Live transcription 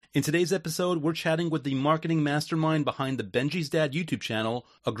In today's episode, we're chatting with the marketing mastermind behind the Benji's Dad YouTube channel,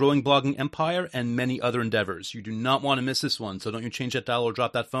 a growing blogging empire, and many other endeavors. You do not want to miss this one, so don't you change that dial or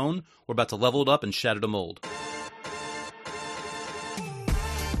drop that phone. We're about to level it up and shatter the mold.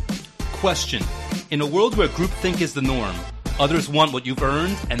 Question. In a world where groupthink is the norm, others want what you've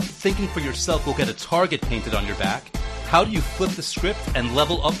earned, and thinking for yourself will get a target painted on your back, how do you flip the script and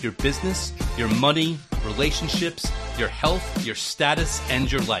level up your business, your money, relationships, your health, your status, and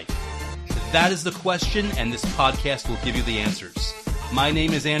your life? That is the question, and this podcast will give you the answers. My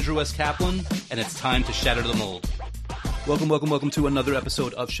name is Andrew S. Kaplan, and it's time to shatter the mold. Welcome to another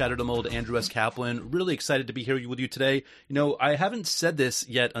episode of Shatter the Mold. Andrew S. Kaplan. Really excited to be here with you today. You know, I haven't said this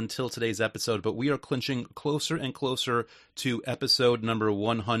yet until today's episode, but we are clinching closer and closer to episode number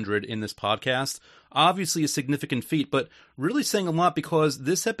 100 in this podcast. Obviously a significant feat, but really saying a lot because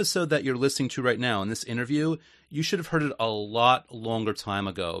this episode that you're listening to right now in this interview, you should have heard it a lot longer time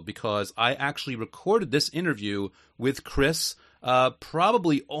ago because I actually recorded this interview with Chris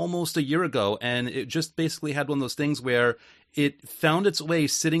probably almost a year ago, and it just basically had one of those things where it found its way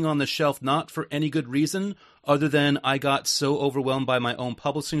sitting on the shelf, not for any good reason other than I got so overwhelmed by my own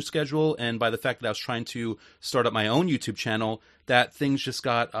publishing schedule and by the fact that I was trying to start up my own YouTube channel that things just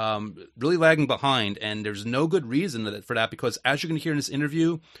got really lagging behind, and there's no good reason for that because as you're going to hear in this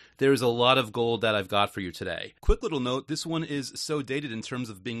interview, there's a lot of gold that I've got for you today. Quick little note, this one is so dated in terms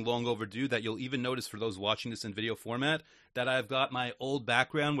of being long overdue that you'll even notice for those watching this in video format that I've got my old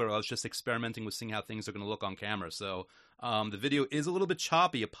background where I was just experimenting with seeing how things are going to look on camera. So the video is a little bit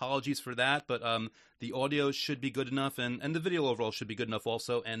choppy. Apologies for that, but the audio should be good enough, and the video overall should be good enough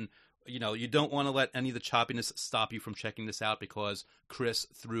also. And you know, you don't want to let any of the choppiness stop you from checking this out because Chris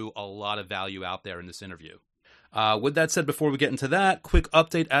threw a lot of value out there in this interview. With that said, before we get into that, quick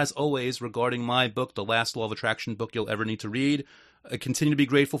update as always regarding my book, The Last Law of Attraction book you'll ever need to read. I continue to be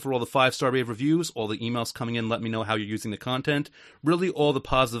grateful for all the 5-star rave reviews, all the emails coming in, let me know how you're using the content, really all the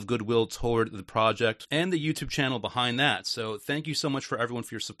positive goodwill toward the project and the YouTube channel behind that. So thank you so much for everyone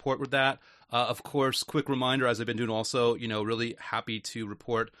for your support with that. Of course, quick reminder, as I've been doing also, you know, really happy to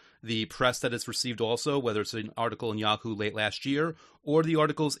report the press that it's received also, whether it's an article in Yahoo late last year or the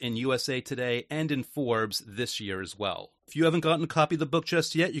articles in USA Today and in Forbes this year as well. If you haven't gotten a copy of the book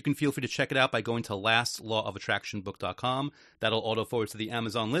just yet, you can feel free to check it out by going to lastlawofattractionbook.com. That'll auto forward to the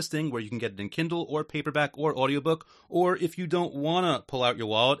Amazon listing where you can get it in Kindle or paperback or audiobook. Or if you don't want to pull out your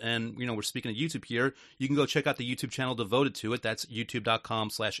wallet and, you know, we're speaking of YouTube here, you can go check out the YouTube channel devoted to it. That's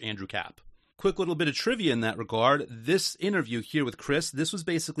youtube.com/AndrewCap. Quick little bit of trivia in that regard. This interview here with Chris, this was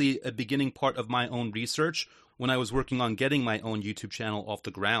basically a beginning part of my own research when I was working on getting my own YouTube channel off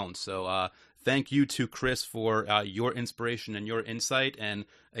the ground. So thank you to Chris for your inspiration and your insight. And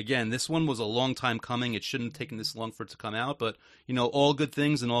again, this one was a long time coming. It shouldn't have taken this long for it to come out, but you know, all good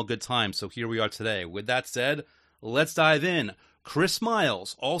things and all good times. So here we are today. With that said, let's dive in. Chris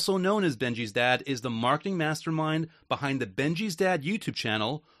Miles, also known as Benji's Dad, is the marketing mastermind behind the Benji's Dad YouTube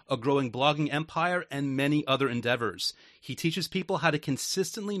channel, a growing blogging empire, and many other endeavors. He teaches people how to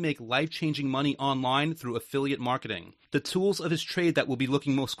consistently make life-changing money online through affiliate marketing. The tools of his trade that we'll be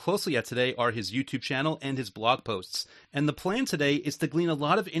looking most closely at today are his YouTube channel and his blog posts. And the plan today is to glean a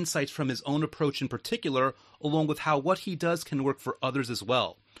lot of insights from his own approach in particular, along with how what he does can work for others as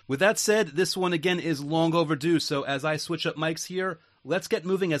well. With that said, this one again is long overdue, so as I switch up mics here, let's get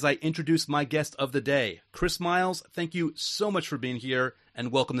moving as I introduce my guest of the day. Chris Miles, thank you so much for being here,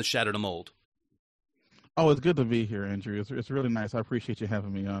 and welcome to Shatter the Mold. Oh, it's good to be here, Andrew. It's really nice. I appreciate you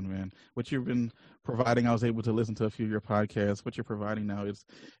having me on, man. What you've been providing, I was able to listen to a few of your podcasts. What you're providing now is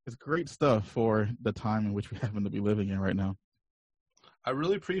great stuff for the time in which we happen to be living in right now. I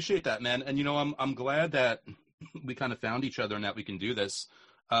really appreciate that, man. And, you know, I'm glad that we kind of found each other and that we can do this.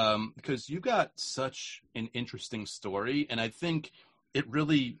 Because you've got such an interesting story, and I think it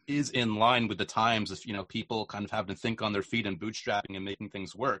really is in line with the times of, you know, people kind of having to think on their feet and bootstrapping and making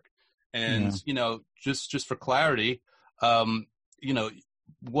things work. And, you know, just for clarity, you know,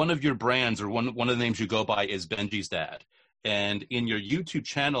 one of your brands or one of the names you go by is Benji's Dad. And in your YouTube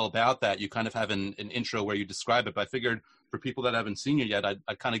channel about that, you kind of have an intro where you describe it. But I figured for people that haven't seen you yet,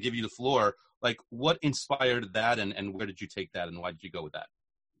 I'd kind of give you the floor. Like, what inspired that and where did you take that and why did you go with that?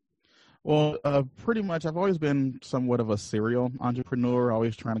 Well, pretty much I've always been somewhat of a serial entrepreneur,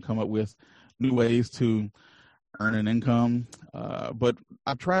 always trying to come up with new ways to earn an income. But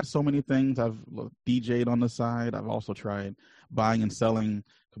I've tried so many things. I've DJ'd on the side. I've also tried buying and selling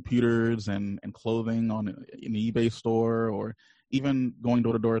computers and clothing on an eBay store, or even going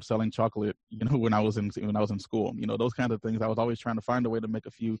door to door selling chocolate, you know, when I was in school, you know, those kind of things. I was always trying to find a way to make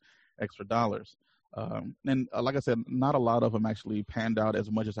a few extra dollars. And like I said, not a lot of them actually panned out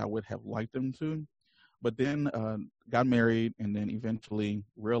as much as I would have liked them to. But then got married, and then eventually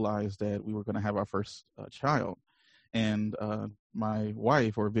realized that we were going to have our first child. And my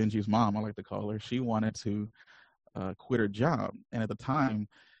wife, or Benji's mom, I like to call her, she wanted to quit her job. And at the time,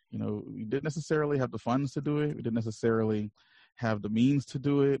 we didn't necessarily have the funds to do it. We didn't necessarily have the means to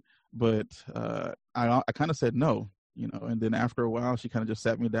do it. But I kind of said no, and then after a while, she kind of just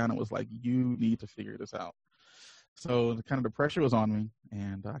sat me down and was like, you need to figure this out. So kind of the pressure was on me,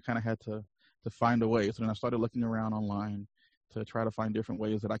 and I kind of had to find a way. So then I started looking around online to try to find different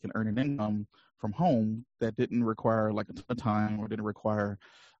ways that I can earn an income from home that didn't require like a ton of time or didn't require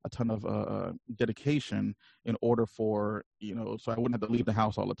a ton of dedication in order for, so I wouldn't have to leave the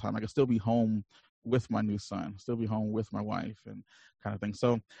house all the time. I could still be home with my new son, still be home with my wife and kind of thing.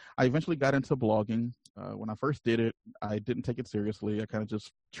 So I eventually got into blogging. When I first did it, I didn't take it seriously. I kind of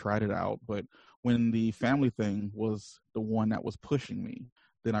just tried it out. But when the family thing was the one that was pushing me,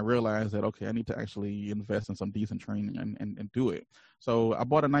 then I realized that, okay, I need to actually invest in some decent training and do it. So I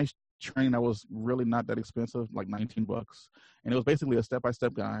bought a nice training that was really not that expensive, like $19. And it was basically a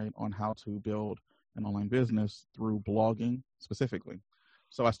step-by-step guide on how to build an online business through blogging specifically.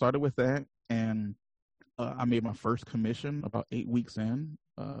 So I started with that, and I made my first commission about 8 weeks in,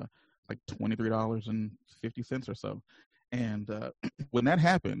 like $23.50 or so. And when that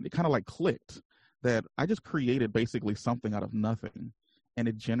happened, it kind of like clicked that I just created basically something out of nothing. And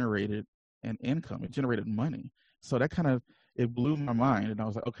it generated an income. It generated money. So that it blew my mind. And I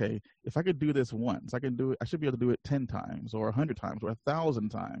was like, okay, if I could do this once, I should be able to do it 10 times or 100 times or 1,000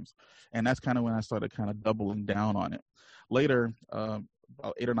 times. And that's kind of when I started kind of doubling down on it. Later, about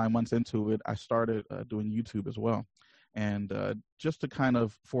 8 or 9 months into it, I started doing YouTube as well. And just to kind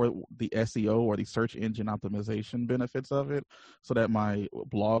of, for the SEO or the search engine optimization benefits of it, so that my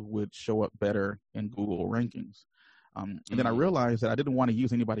blog would show up better in Google rankings. And then I realized that I didn't want to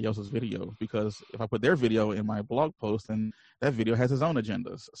use anybody else's video, because if I put their video in my blog post, then that video has its own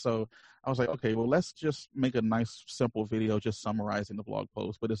agendas. So I was like, okay, well, let's just make a nice, simple video just summarizing the blog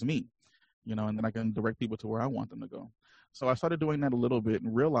post, but it's me, and then I can direct people to where I want them to go. So I started doing that a little bit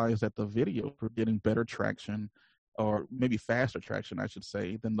and realized that the video were getting better traction, or maybe faster traction, I should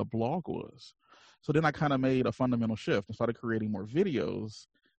say, than the blog was. So then I kind of made a fundamental shift and started creating more videos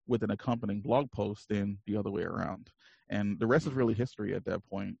with an accompanying blog post than the other way around. And the rest is really history at that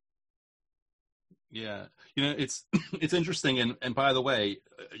point. Yeah. It's interesting. And by the way,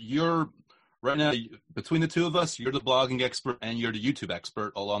 you're right now, between the two of us, you're the blogging expert and you're the YouTube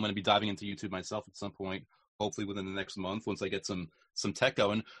expert, although I'm going to be diving into YouTube myself at some point, hopefully within the next month, once I get some tech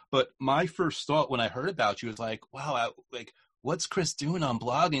going. But my first thought when I heard about you was like, wow, what's Chris doing on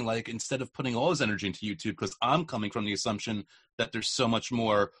blogging? Like, instead of putting all his energy into YouTube, because I'm coming from the assumption that there's so much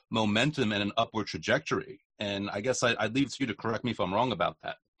more momentum and an upward trajectory. And I guess I'd leave it to you to correct me if I'm wrong about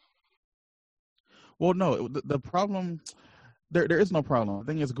that. Well, no, the problem, there is no problem. The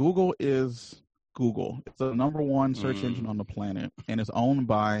thing is, Google is Google. It's the number one search engine on the planet, and it's owned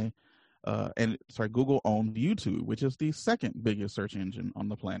by, Google owns YouTube, which is the second biggest search engine on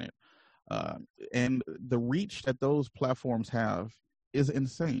the planet. And the reach that those platforms have is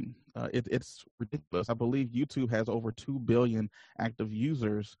insane. It's ridiculous. I believe YouTube has over 2 billion active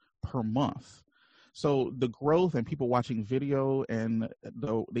users per month. So the growth and people watching video, and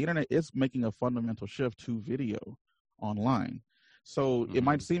the internet is making a fundamental shift to video online. So it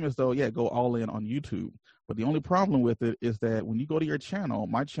might seem as though, go all in on YouTube. But the only problem with it is that when you go to your channel,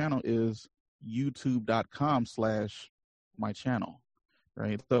 my channel is youtube.com/my channel.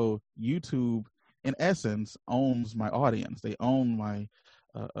 Right. So YouTube, in essence, owns my audience. They own my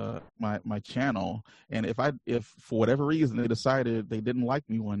my channel. And if for whatever reason they decided they didn't like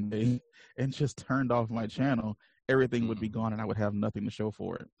me one day and just turned off my channel, everything would be gone and I would have nothing to show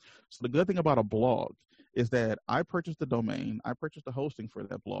for it. So the good thing about a blog is that I purchased the domain, I purchased the hosting for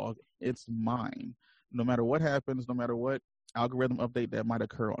that blog. It's mine. No matter what happens, no matter what algorithm update that might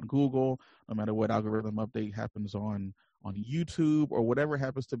occur on Google, no matter what algorithm update happens on YouTube or whatever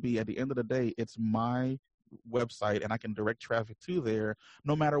happens to be, at the end of the day, it's my website and I can direct traffic to there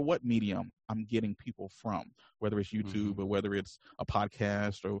no matter what medium I'm getting people from, whether it's YouTube or whether it's a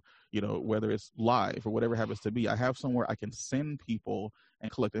podcast or, whether it's live or whatever happens to be. I have somewhere I can send people and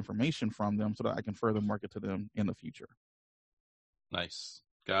collect information from them so that I can further market to them in the future. Nice.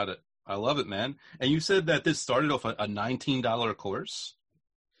 Got it. I love it, man. And you said that this started off a $19 course?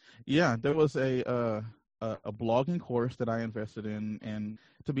 Yeah, there was a blogging course that I invested in. And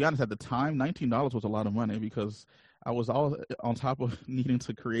to be honest, at the time, $19 was a lot of money because I was all on top of needing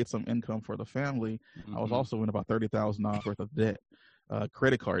to create some income for the family. I was also in about $30,000 worth of debt.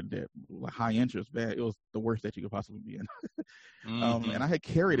 credit card debt, like high interest, bad. It was the worst that you could possibly be in. And I had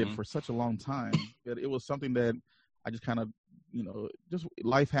carried it for such a long time that it was something that I just kind of, just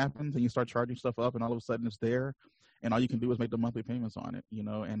life happens and you start charging stuff up and all of a sudden it's there and all you can do is make the monthly payments on it,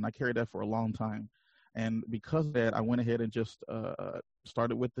 and I carried that for a long time. And because of that, I went ahead and just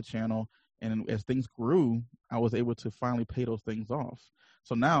started with the channel. And as things grew, I was able to finally pay those things off.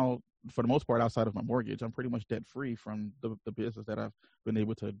 So now, for the most part, outside of my mortgage, I'm pretty much debt free from the business that I've been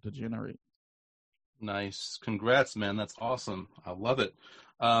able to generate. Nice. Congrats, man. That's awesome. I love it.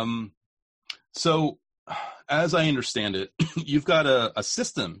 So as I understand it, you've got a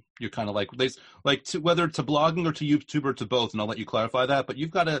system. You're kind of whether to blogging or to YouTube or to both, and I'll let you clarify that, but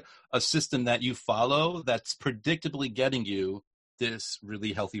you've got a system that you follow that's predictably getting you this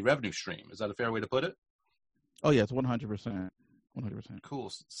really healthy revenue stream. Is that a fair way to put it? Oh, yeah, it's 100%. 100%.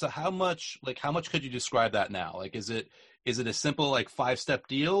 Cool. So how much could you describe that now? Like, is it a simple 5-step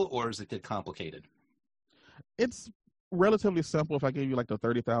deal, or is it get complicated? It's relatively simple. If I gave you the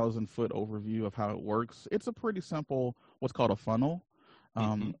 30,000 foot overview of how it works, it's a pretty simple, what's called a funnel.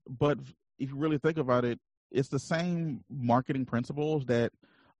 But if you really think about it, it's the same marketing principles that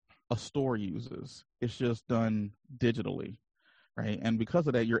a store uses. It's just done digitally, right? And because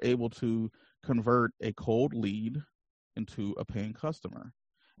of that, you're able to convert a cold lead into a paying customer.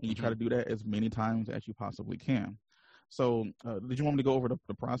 And you try to do that as many times as you possibly can. So did you want me to go over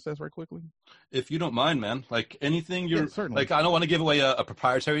the process right quickly? If you don't mind, man. Anything you're certainly. I don't want to give away a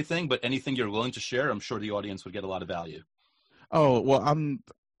proprietary thing, but anything you're willing to share, I'm sure the audience would get a lot of value. Oh, well,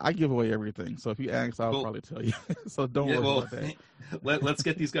 I give away everything. So if you ask, I'll probably tell you. So don't worry about that. Let's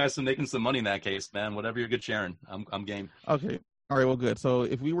get these guys making some money in that case, man. Whatever you're good sharing, I'm game. Okay. All right. Well, good. So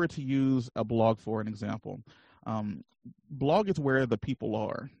if we were to use a blog for an example, blog is where the people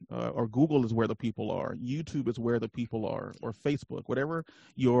are, or Google is where the people are. YouTube is where the people are, or Facebook, whatever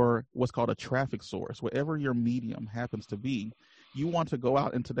what's called a traffic source, whatever your medium happens to be, you want to go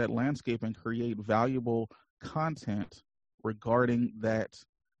out into that landscape and create valuable content regarding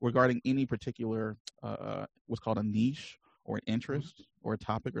any particular, what's called a niche or an interest or a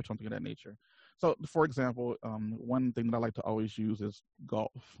topic or something of that nature. So, for example, one thing that I like to always use is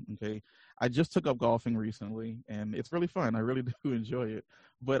golf. Okay, I just took up golfing recently, and it's really fun. I really do enjoy it.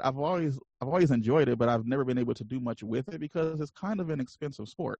 But I've always enjoyed it, but I've never been able to do much with it because it's kind of an expensive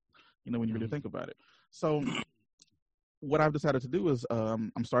sport, when you really think about it. So, what I've decided to do is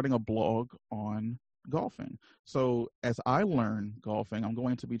I'm starting a blog on golfing. So as I learn golfing, I'm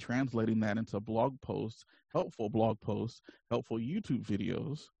going to be translating that into blog posts, helpful YouTube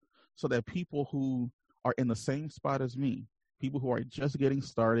videos, so that people who are in the same spot as me, people who are just getting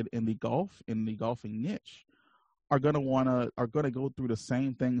started in the golfing niche, are going to go through the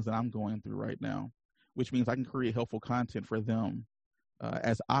same things that I'm going through right now, which means I can create helpful content for them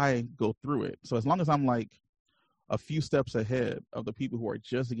as I go through it. So as long as I'm a few steps ahead of the people who are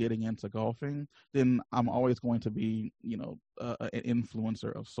just getting into golfing, then I'm always going to be, an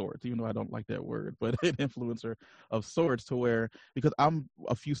influencer of sorts, even though I don't like that word, but an influencer of sorts because I'm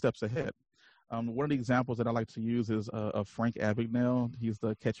a few steps ahead. One of the examples that I like to use is of Frank Abagnale. He's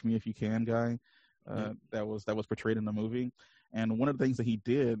the Catch Me If You Can guy that was portrayed in the movie. And one of the things that he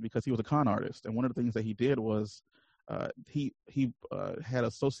did, because he was a con artist, and one of the things that he did was he had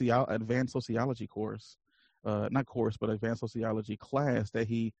advanced sociology course, advanced sociology class that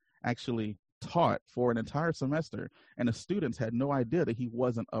he actually taught for an entire semester, and the students had no idea that he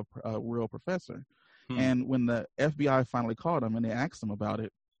wasn't a real professor. And when the FBI finally called him and they asked him about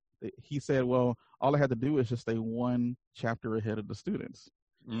it, he said, well, all I had to do is just stay one chapter ahead of the students.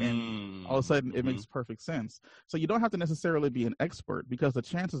 And all of a sudden it makes perfect sense. So you don't have to necessarily be an expert, because the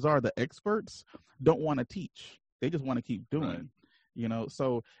chances are the experts don't want to teach. They just want to keep doing. Right.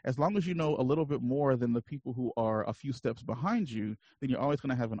 So as long as you know a little bit more than the people who are a few steps behind you, then you're always going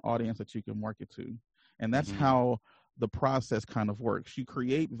to have an audience that you can market to. And that's how the process kind of works. You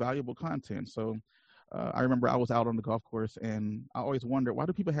create valuable content. So I remember I was out on the golf course, and I always wondered, why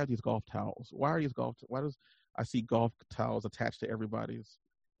do people have these golf towels? Why does I see golf towels attached to everybody's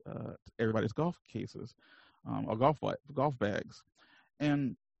golf cases, or golf bags?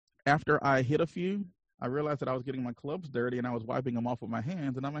 And after I hit a few, I realized that I was getting my clubs dirty, and I was wiping them off with my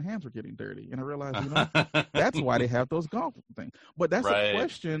hands, and now my hands were getting dirty. And I realized, that's why they have those golf things. But that's a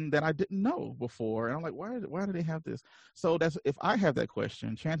question that I didn't know before. And I'm like, why do they have this? So if I have that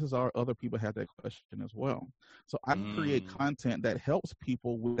question, chances are other people have that question as well. So I create content that helps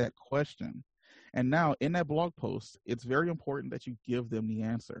people with that question. And now in that blog post, it's very important that you give them the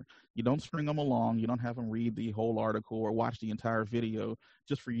answer. You don't string them along. You don't have them read the whole article or watch the entire video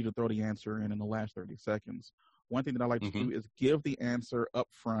just for you to throw the answer in the last 30 seconds. one thing that I like to Mm-hmm. do is give the answer up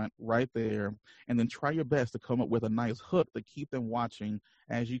front right there, and then try your best to come up with a nice hook to keep them watching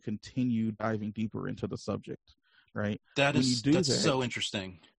as you continue diving deeper into the subject, right? When you do That's that, so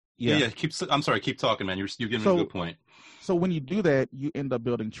interesting. Yeah, yeah. yeah. I'm sorry. Keep talking, man. You're giving me a So good point. so when you do that, you end up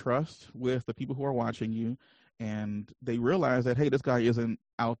building trust with the people who are watching you, and they realize that, hey, this guy isn't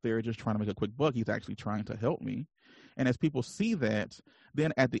out there just trying to make a quick buck. He's actually trying to help me. And as people see that,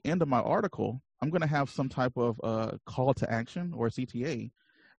 then at the end of my article, I'm going to have some type of call to action or CTA,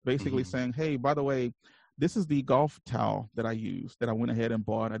 basically Mm-hmm. saying, hey, by the way, this is the golf towel that I used that I went ahead and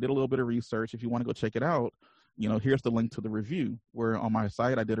bought. I did a little bit of research. If you want to go check it out, here's the link to the review, where on my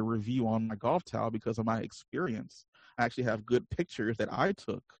site, I did a review on my golf towel because of my experience. I actually have good pictures that I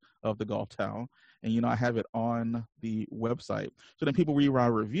took of the golf towel, and I have it on the website. So then people read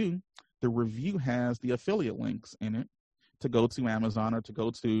our review. The review has the affiliate links in it to go to Amazon or to go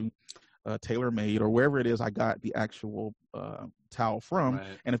to TaylorMade or wherever it is I got the actual towel from. Right.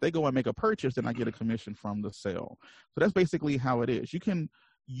 And if they go and make a purchase, then I get a commission from the sale. So that's basically how it is. You can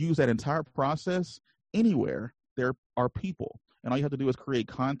use that entire process anywhere there are people. And all you have to do is create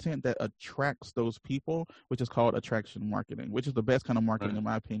content that attracts those people, which is called attraction marketing, which is the best kind of marketing, Right. in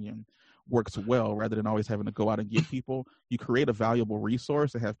my opinion. Works well rather than always having to go out and get people. You create a valuable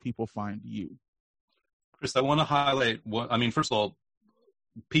resource and have people find you. Chris, I want to highlight first of all,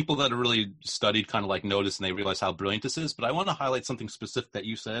 people that have really studied kind of like notice and they realize how brilliant this is, but I want to highlight something specific that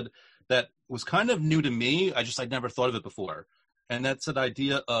you said that was kind of new to me. I'd never thought of it before. And that's an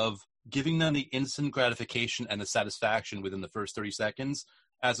idea of giving them the instant gratification and the satisfaction within the first 30 seconds,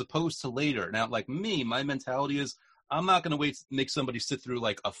 as opposed to later. Now, like me, my mentality is I'm not going to make somebody sit through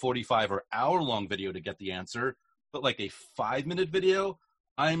like a 45 or hour long video to get the answer, but like a 5-minute video,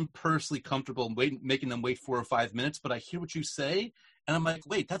 I'm personally comfortable making them wait 4 or 5 minutes, but I hear what you say, and I'm like,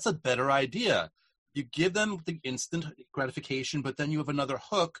 wait, that's a better idea. You give them the instant gratification, but then you have another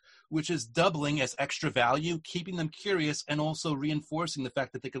hook, which is doubling as extra value, keeping them curious, and also reinforcing the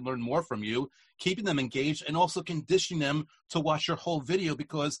fact that they can learn more from you, keeping them engaged, and also conditioning them to watch your whole video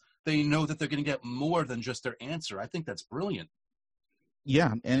because they know that they're going to get more than just their answer. I think that's brilliant.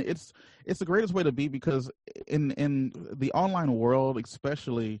 Yeah, and it's the greatest way to be, because in the online world,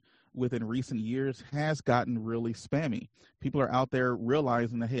 especially within recent years, has gotten really spammy. People are out there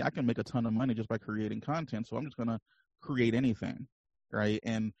realizing that, hey, I can make a ton of money just by creating content, so I'm just going to create anything, right?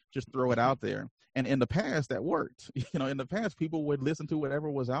 And just throw it out there. And in the past, that worked. In the past, people would listen to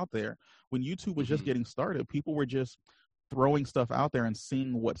whatever was out there. When YouTube was just getting started, people were just throwing stuff out there and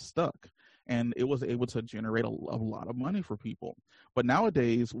seeing what stuck. And it was able to generate a lot of money for people. But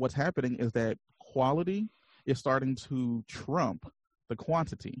nowadays, what's happening is that quality is starting to trump the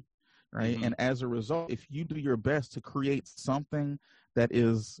quantity, right? And as a result, if you do your best to create something that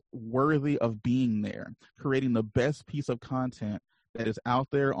is worthy of being there, creating the best piece of content that is out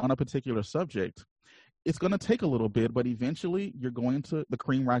there on a particular subject, it's going to take a little bit, but eventually the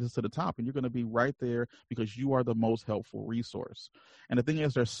cream rises to the top, and you're going to be right there because you are the most helpful resource. And the thing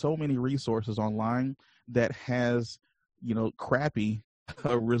is, there's so many resources online that has, crappy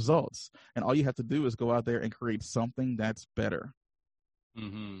results. And all you have to do is go out there and create something that's better.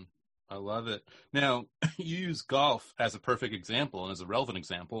 Mm-hmm. I love it. Now, you use golf as a perfect example and as a relevant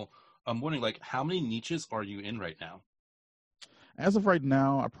example. I'm wondering, like, how many niches are you in right now? As of right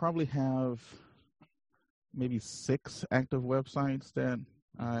now, I probably have maybe 6 active websites that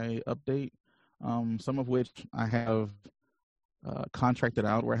I update, some of which I have contracted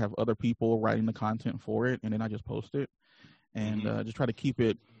out, where I have other people writing the content for it, and then I just post it and just try to keep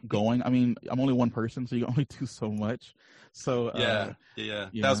it going. I mean, I'm only one person, so you only do so much. So Yeah.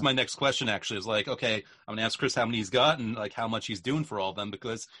 That was my next question, actually. Is like, okay, I'm gonna ask Chris how many he's got and like how much he's doing for all of them,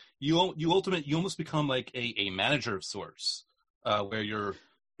 because you almost become like a manager of sorts, where you're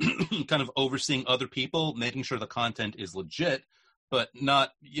kind of overseeing other people, making sure the content is legit, but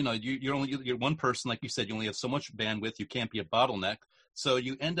not, you're one person, like you said, you only have so much bandwidth, you can't be a bottleneck. So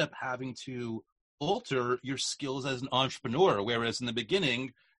you end up having to alter your skills as an entrepreneur, whereas in the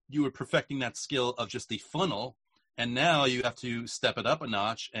beginning, you were perfecting that skill of just the funnel, and now you have to step it up a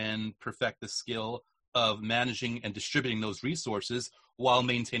notch and perfect the skill of managing and distributing those resources while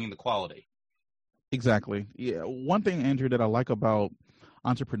maintaining the quality. Exactly. Yeah. One thing, Andrew, that I like about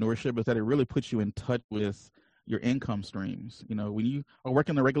entrepreneurship is that it really puts you in touch with your income streams. When you are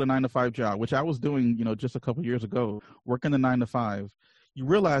working the regular 9-to-5 job, which I was doing, just a couple of years ago, working the 9-to-5, you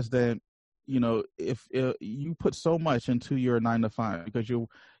realize that, if you put so much into your 9-to-5, because you're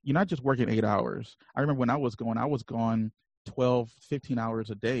not just working 8 hours. I remember when I was gone 12, 15 hours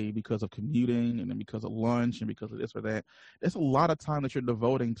a day because of commuting and then because of lunch and because of this or that. It's a lot of time that you're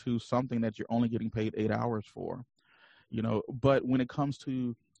devoting to something that you're only getting paid 8 hours for, but when it comes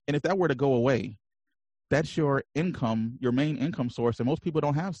to, and if that were to go away, that's your income, your main income source. And most people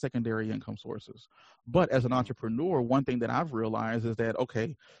don't have secondary income sources. But as an entrepreneur, one thing that I've realized is that,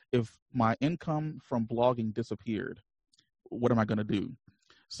 okay, if my income from blogging disappeared, what am I going to do?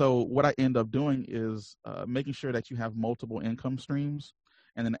 So what I end up doing is making sure that you have multiple income streams.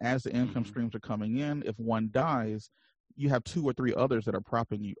 And then as the income streams are coming in, if one dies, you have 2 or 3 others that are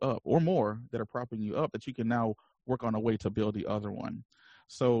propping you up, or more that are propping you up, that you can now work on a way to build the other one.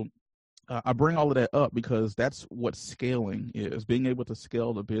 So I bring all of that up because that's what scaling is, being able to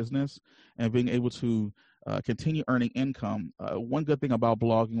scale the business and being able to continue earning income. One good thing about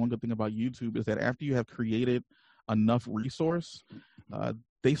blogging, one good thing about YouTube is that after you have created enough resource,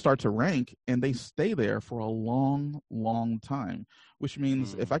 they start to rank and they stay there for a long, long time, which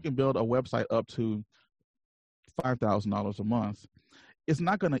means if I can build a website up to $5,000 a month, it's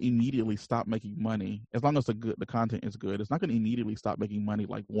not going to immediately stop making money. As long as the content is good, it's not going to immediately stop making money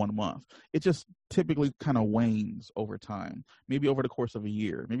like 1 month. It just typically kind of wanes over time, maybe over the course of a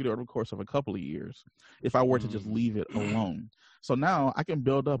year, maybe over the course of a couple of years, if I were to just leave it alone. So now I can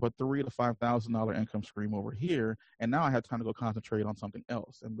build up a $3,000 to $5,000 income stream over here, and now I have time to go concentrate on something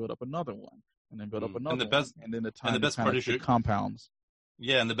else and build up another one, and then build up another one, and then the time it compounds.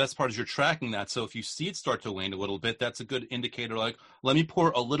 Yeah, and the best part is you're tracking that. So if you see it start to wane a little bit, that's a good indicator. Like, let me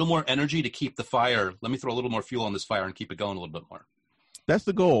pour a little more energy to keep the fire. Let me throw a little more fuel on this fire and keep it going a little bit more. That's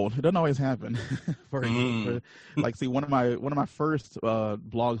the goal. It doesn't always happen. See, one of my first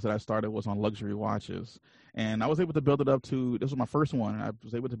blogs that I started was on luxury watches, and I was able to build it up to. This was my first one. I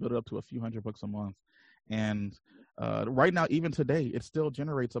was able to build it up to a few $100 a month, and right now, even today, it still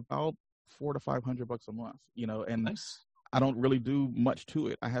generates about $400 to $500 a month. And nice. I don't really do much to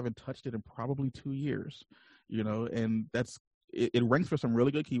it. I haven't touched it in probably 2 years, and that's it ranks for some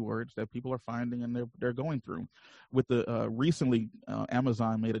really good keywords that people are finding and they're going through. With the recently,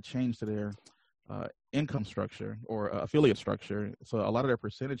 Amazon made a change to their income structure or affiliate structure, so a lot of their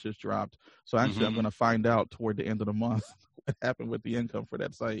percentages dropped. So actually, I'm going to find out toward the end of the month what happened with the income for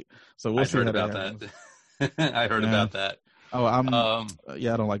that site. So we'll see how that happens. I heard about that. Oh, I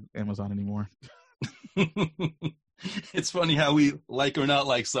don't like Amazon anymore. It's funny how we like or not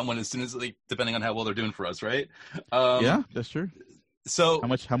like someone as soon as depending on how well they're doing for us, right? Yeah, that's true. So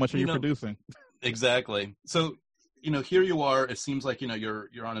how much are you producing? Exactly. So, here you are. It seems like, you're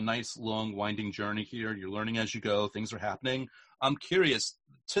on a nice, long, winding journey here. You're learning as you go. Things are happening. I'm curious,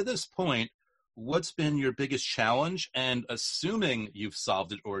 to this point, what's been your biggest challenge? And assuming you've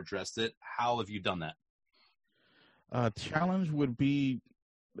solved it or addressed it, how have you done that? Challenge would be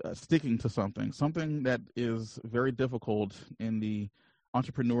sticking to something that is very difficult in the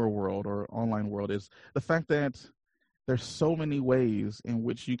entrepreneur world or online world, is the fact that there's so many ways in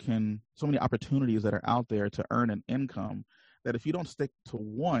which so many opportunities that are out there to earn an income, that if you don't stick to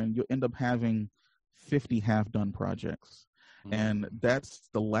one, you'll end up having 50 half-done projects. And that's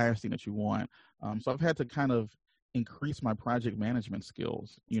the last thing that you want. So I've had to kind of increase my project management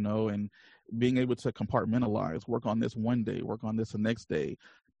skills, and being able to compartmentalize, work on this one day, work on this the next day,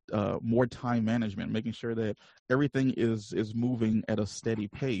 more time management, making sure that everything is moving at a steady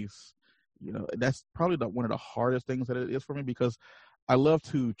pace. That's probably one of the hardest things that it is for me, because I love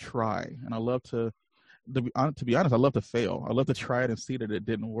to try, and I love to be honest, I love to fail. I love to try it and see that it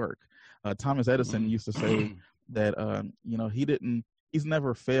didn't work. Thomas Edison used to say that, he's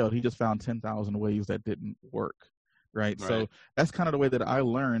never failed. He just found 10,000 ways that didn't work. Right. So that's kind of the way that I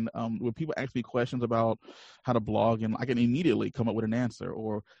learn. When people ask me questions about how to blog, and I can immediately come up with an answer,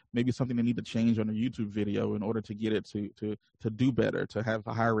 or maybe something they need to change on a YouTube video in order to get it to do better, to have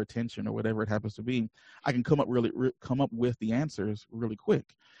a higher retention, or whatever it happens to be. I can come up with the answers really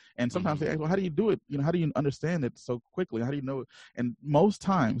quick. And sometimes they ask, well, how do you do it? How do you understand it so quickly? How do you know it? And most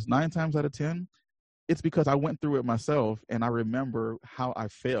times, 9 times out of 10, it's because I went through it myself and I remember how I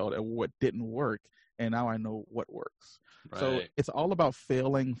failed and what didn't work. And now I know what works. Right. So it's all about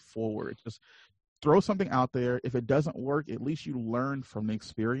failing forward. Just throw something out there. If it doesn't work, at least you learn from the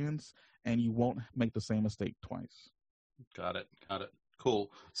experience and you won't make the same mistake twice. Got it.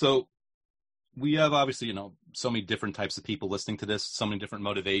 Cool. So we have obviously, so many different types of people listening to this, so many different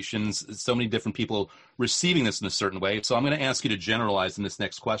motivations, so many different people receiving this in a certain way. So I'm going to ask you to generalize in this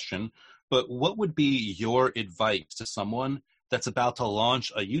next question, but what would be your advice to someone that's about to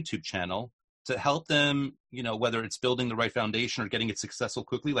launch a YouTube channel to help them, whether it's building the right foundation or getting it successful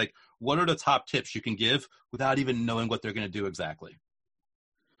quickly? Like, what are the top tips you can give without even knowing what they're going to do exactly?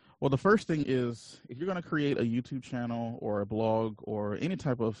 Well, the first thing is if you're going to create a YouTube channel or a blog or any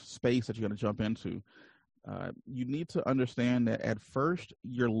type of space that you're going to jump into, you need to understand that at first,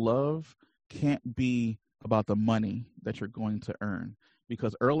 your love can't be about the money that you're going to earn.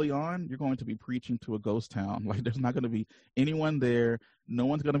 Because early on, you're going to be preaching to a ghost town. Like there's not going to be anyone there. No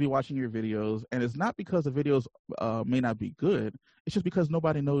one's going to be watching your videos. And it's not because the videos may not be good. It's just because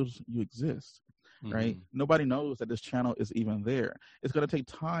nobody knows you exist, right? Nobody knows that this channel is even there. It's going to take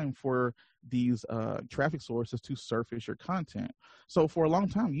time for these traffic sources to surface your content. So for a long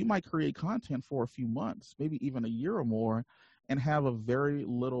time, you might create content for a few months, maybe even a year or more, and have a very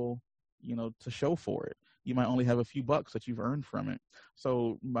little, to show for it. You might only have a few bucks that you've earned from it.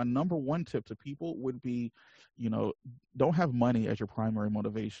 So my number one tip to people would be, don't have money as your primary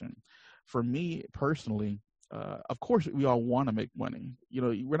motivation. For me personally, of course, we all want to make money.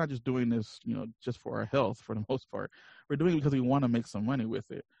 We're not just doing this, just for our health for the most part. We're doing it because we want to make some money with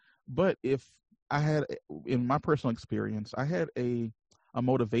it. But if I had, in my personal experience, I had a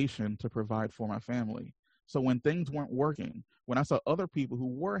motivation to provide for my family. So when things weren't working, when I saw other people who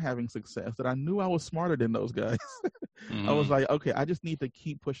were having success, that I knew I was smarter than those guys, I was like, okay, I just need to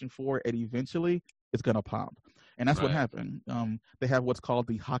keep pushing forward, and eventually it's going to pop. And that's what happened. They have what's called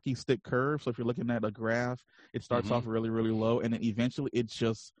the hockey stick curve. So if you're looking at a graph, it starts off really, really low, and then eventually it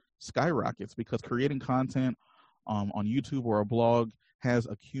just skyrockets because creating content on YouTube or a blog has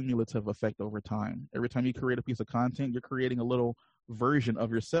a cumulative effect over time. Every time you create a piece of content, you're creating a little version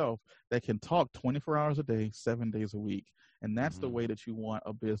of yourself that can talk 24 hours a day, 7 days a week. And that's the way that you want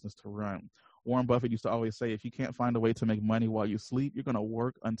a business to run. Warren Buffett used to always say, if you can't find a way to make money while you sleep, you're going to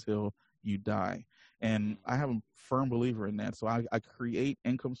work until you die. And I am a firm believer in that. So I create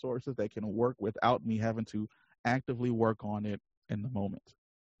income sources that can work without me having to actively work on it in the moment.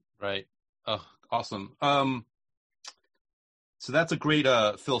 Right. Oh, awesome. So that's a great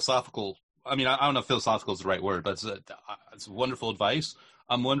philosophical. I mean, I don't know if philosophical is the right word, but it's wonderful advice.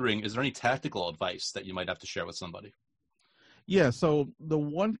 I'm wondering, is there any tactical advice that you might have to share with somebody? Yeah. So the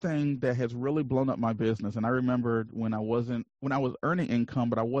one thing that has really blown up my business, and I remembered when I was earning income,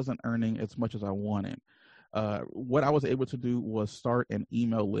 but I wasn't earning as much as I wanted. What I was able to do was start an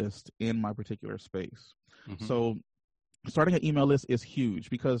email list in my particular space. So starting an email list is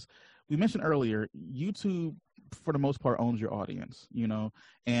huge because we mentioned earlier, YouTube, for the most part, owns your audience,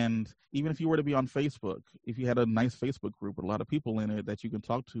 and even if you were to be on Facebook, if you had a nice Facebook group with a lot of people in it that you can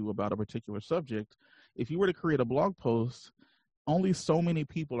talk to about a particular subject, if you were to create a blog post, only so many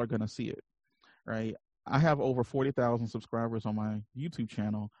people are going to see it, right? I have over 40,000 subscribers on my YouTube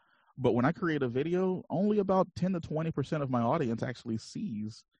channel, but when I create a video, only about 10 to 20% of my audience actually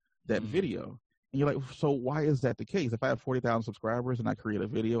sees that video. And you're like, so why is that the case? If I have 40,000 subscribers and I create a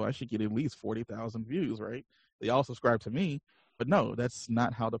video, I should get at least 40,000 views, right? They all subscribe to me, but no, that's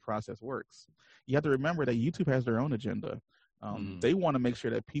not how the process works. You have to remember that YouTube has their own agenda. They want to make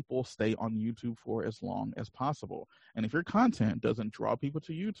sure that people stay on YouTube for as long as possible. And if your content doesn't draw people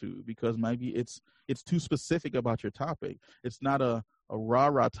to YouTube because maybe it's too specific about your topic, it's not a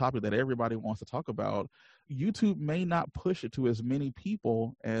rah-rah topic that everybody wants to talk about, YouTube may not push it to as many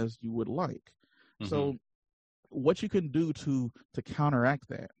people as you would like. So what you can do to counteract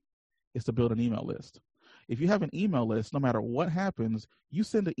that is to build an email list. If you have an email list, no matter what happens, you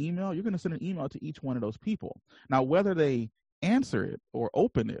send an email, you're going to send an email to each one of those people. Now, whether they answer it or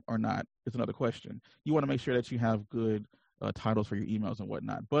open it or not is another question. You want to make sure that you have good titles for your emails and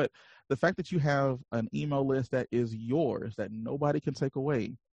whatnot. But the fact that you have an email list that is yours, that nobody can take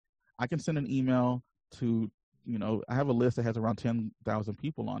away, I can send an email to, I have a list that has around 10,000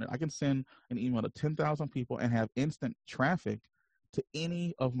 people on it. I can send an email to 10,000 people and have instant traffic to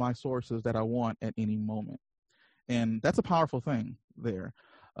any of my sources that I want at any moment. And that's a powerful thing there.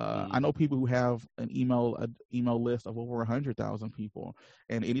 I know people who have an email list of over 100,000 people,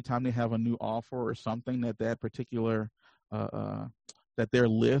 and anytime they have a new offer or something that particular that their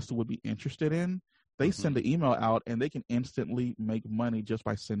list would be interested in, they send the email out and they can instantly make money just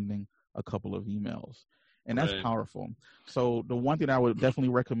by sending a couple of emails. And that's powerful. So the one thing I would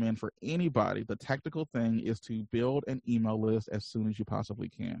definitely recommend for anybody, the tactical thing, is to build an email list as soon as you possibly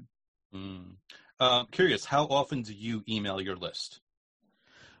can. Curious, how often do you email your list?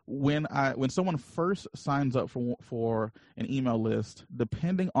 When someone first signs up for an email list,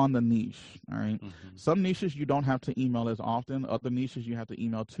 depending on the niche, all right? Some niches you don't have to email as often. Other niches you have to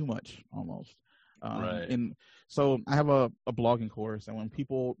email too much almost. And so I have a blogging course, and when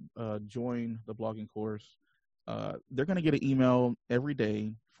people join the blogging course, they're going to get an email every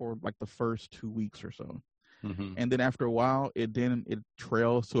day for like the first 2 weeks or so. And then after a while, it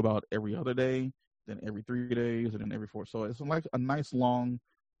trails to about every other day, then every 3 days, and then every 4. So it's like a nice long,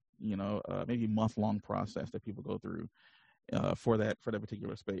 maybe month-long process that people go through for that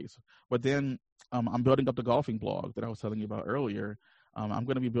particular space. But then I'm building up the golfing blog that I was telling you about earlier. I'm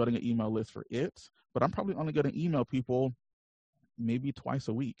going to be building an email list for it, but I'm probably only going to email people maybe twice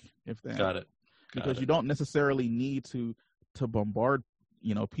a week, if that. Got it. Because you don't necessarily need to bombard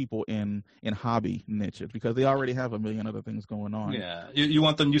people in hobby niches, because they already have a million other things going on. Yeah, you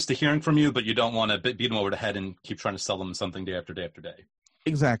want them used to hearing from you, but you don't want to beat them over the head and keep trying to sell them something day after day after day.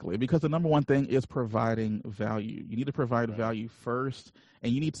 Exactly, because the number one thing is providing value. You need to provide value first,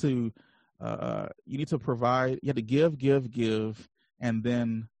 and you need to provide. You have to give, and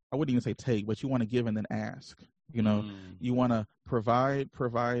then I wouldn't even say take, but you want to give and then ask. You want to provide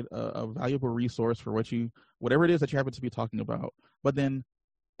a valuable resource for whatever it is that you happen to be talking about. But then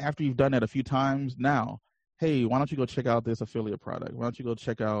after you've done that a few times, now, hey, why don't you go check out this affiliate product? Why don't you go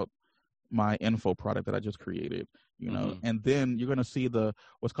check out my info product that I just created? And then you're going to see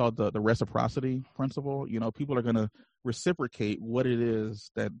what's called the reciprocity principle. People are going to reciprocate what it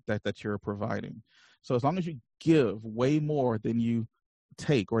is that you're providing. So as long as you give way more than you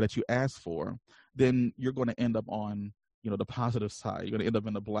take or that you ask for, then you're going to end up on the positive side. You're going to end up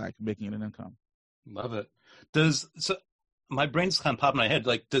in the black, making an income. Love it. So my brain's kind of popping in my head.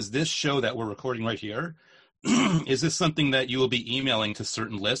 Like, does this show that we're recording right here, is this something that you will be emailing to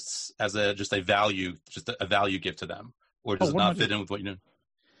certain lists as a value give to them, or does it not fit in with what you do?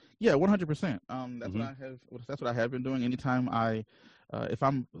 Yeah, 100%. That's what I have been doing. Anytime if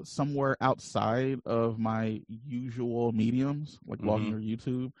I'm somewhere outside of my usual mediums, like blogging or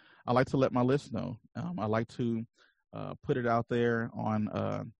YouTube, I like to let my list know. I like to put it out there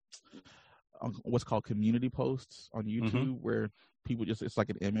on what's called community posts on YouTube, where people it's like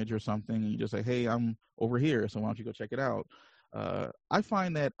an image or something, and you just say, hey, I'm over here, so why don't you go check it out? I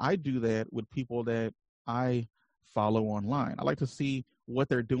find that I do that with people that I follow online. I like to see what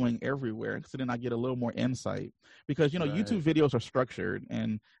they're doing everywhere, so then I get a little more insight, because YouTube videos are structured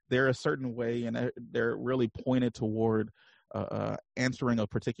and they're a certain way, and they're really pointed toward answering a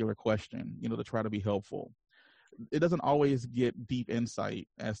particular question, to try to be helpful. It doesn't always get deep insight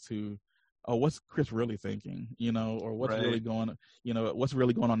as to what's Chris really thinking, or what's really going, what's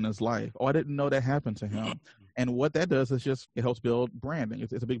really going on in his life. I didn't know that happened to him. And what that does is it helps build branding.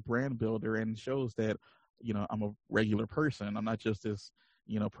 It's a big brand builder, and shows that, I'm a regular person. I'm not just this,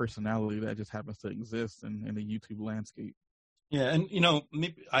 personality that just happens to exist in the YouTube landscape. Yeah. And,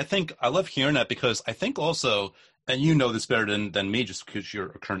 I think I love hearing that, because I think also, and this better than me, just because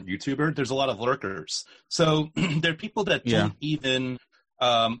you're a current YouTuber, there's a lot of lurkers. So there are people that don't even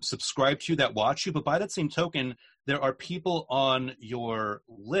subscribe to you, that watch you, but by that same token, there are people on your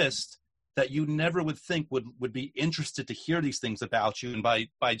list that you never would think would be interested to hear these things about you. And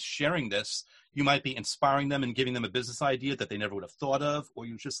by sharing this, you might be inspiring them and giving them a business idea that they never would have thought of, or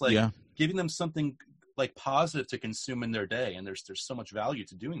you're just giving them something like positive to consume in their day. And there's so much value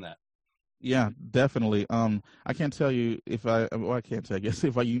to doing that. Yeah, definitely. I can't tell you I can't tell you. I guess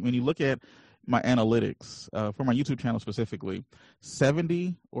when you look at my analytics for my YouTube channel specifically,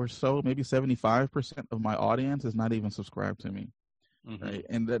 70 or so, maybe 75% of my audience is not even subscribed to me. Right.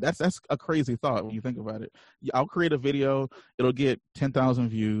 And that's a crazy thought when you think about it. I'll create a video, it'll get 10,000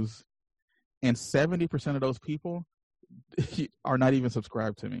 views, and 70% of those people are not even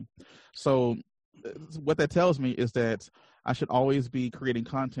subscribed to me. So what that tells me is that I should always be creating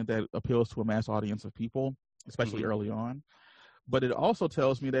content that appeals to a mass audience of people, especially early on. But it also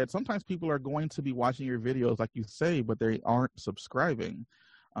tells me that sometimes people are going to be watching your videos, like you say, but they aren't subscribing.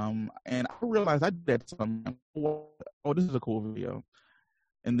 And I realized I did that sometimes. Oh, this is a cool video.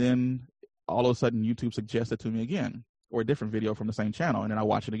 And then all of a sudden YouTube suggests it to me again, or a different video from the same channel. And then I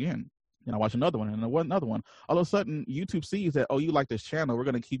watch it again. And I watch another one and another one. All of a sudden YouTube sees that, oh, you like this channel, we're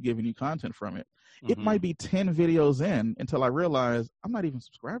going to keep giving you content from it. It might be 10 videos in until I realize I'm not even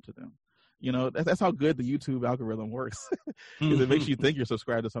subscribed to them. That's how good the YouTube algorithm works. Because it makes you think you're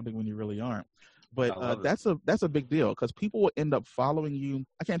subscribed to something when you really aren't. But that's a big deal, because people will end up following you.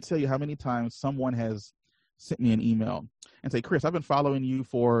 I can't tell you how many times someone has sent me an email and say, Chris, I've been following you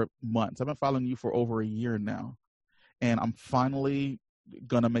for months. I've been following you for over a year now, and I'm finally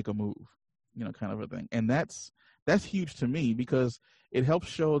going to make a move, kind of a thing. And that's huge to me, because it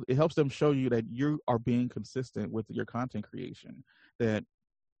helps them show you that you are being consistent with your content creation, that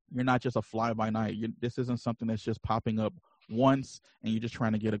you're not just a fly by night. This isn't something that's just popping up once and you're just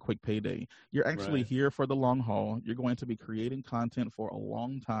trying to get a quick payday. You're actually here for the long haul. You're going to be creating content for a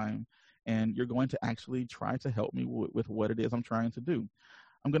long time, and you're going to actually try to help me with what it is I'm trying to do.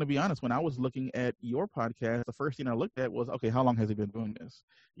 I'm going to be honest. When I was looking at your podcast, the first thing I looked at was, okay, how long has he been doing this?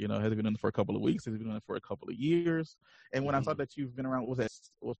 Has he been doing it for a couple of weeks? Has he been doing it for a couple of years? And when I saw that you've been around, was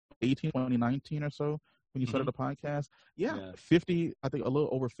 2019 or so when you started the podcast? Yeah, 50, I think a little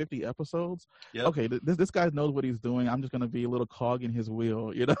over 50 episodes. Yep. Okay, this guy knows what he's doing. I'm just going to be a little cog in his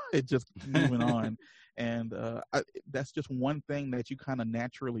wheel, it just moving on. And that's just one thing that you kind of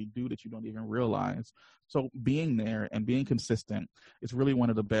naturally do that you don't even realize. So being there and being consistent is really one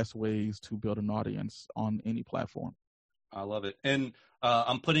of the best ways to build an audience on any platform. I love it. And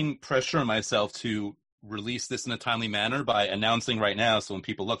I'm putting pressure on myself to release this in a timely manner by announcing right now. So when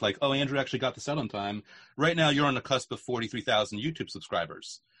people look like, oh, Andrew actually got this out on time. Right now, you're on the cusp of 43,000 YouTube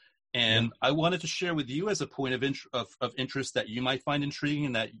subscribers. And I wanted to share with you as a point of interest that you might find intriguing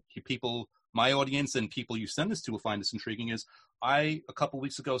and that people, my audience and people you send this to will find this intriguing is I, a couple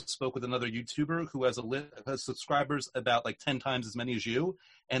weeks ago, spoke with another YouTuber who has has subscribers about like 10 times as many as you.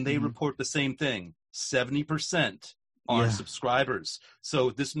 And they report the same thing, 70% are subscribers. So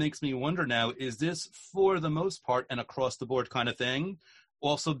this makes me wonder now, is this for the most part an across the board kind of thing?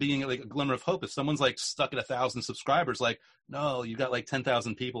 Also being like a glimmer of hope. If someone's like stuck at 1,000 subscribers, like, no, you got like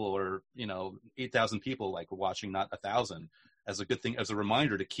 10,000 people or, 8,000 people like watching, not 1,000, as a good thing, as a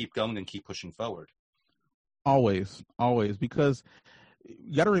reminder to keep going and keep pushing forward. Always, because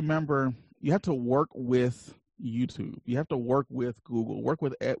you got to remember, you have to work with YouTube. You have to work with Google, work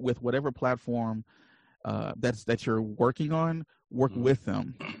with whatever platform that you're working on, work with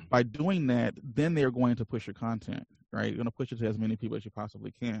them. By doing that, then they're going to push your content, right? You're going to push it to as many people as you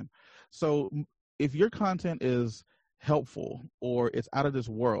possibly can. So if your content is helpful or it's out of this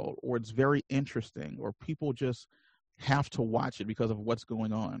world or it's very interesting or people just have to watch it because of what's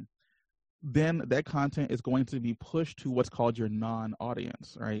going on, then that content is going to be pushed to what's called your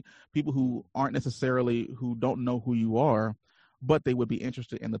non-audience, right? People who who don't know who you are, but they would be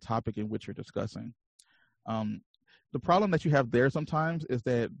interested in the topic in which you're discussing. The problem that you have there sometimes is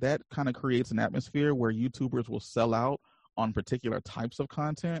that kind of creates an atmosphere where YouTubers will sell out on particular types of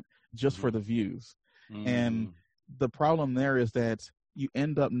content just for the views. And the problem there is that you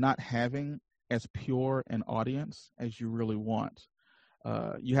end up not having as pure an audience as you really want.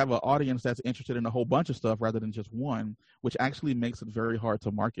 You have an audience that's interested in a whole bunch of stuff rather than just one, which actually makes it very hard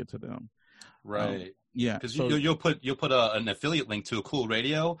to market to them. Right. Yeah. Because you'll put an affiliate link to a cool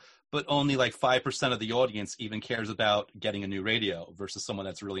radio, but only like 5% of the audience even cares about getting a new radio versus someone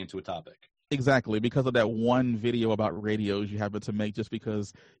that's really into a topic. Exactly. Because of that one video about radios you happen to make just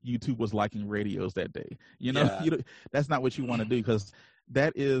because YouTube was liking radios that day. That's not what you want to do, because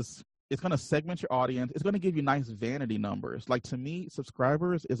it's going to segment your audience. It's going to give you nice vanity numbers. Like, to me,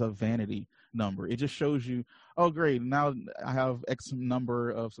 subscribers is a vanity number. It just shows you, oh, great, now I have X number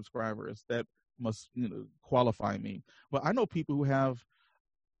of subscribers. That must qualify me. But I know people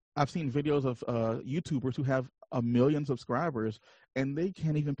I've seen videos of YouTubers who have 1 million subscribers and they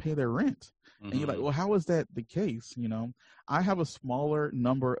can't even pay their rent. And you're like, well, how is that the case? I have a smaller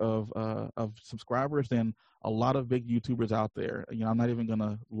number of subscribers than a lot of big YouTubers out there. I'm not even going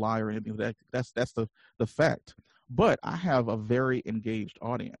to lie or anything. That's the fact. But I have a very engaged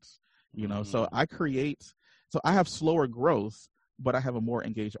audience, so I have slower growth, but I have a more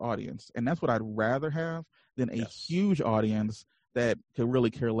engaged audience. And that's what I'd rather have than a huge audience that could really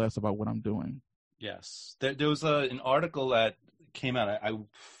care less about what I'm doing. Yes. There was an article that came out.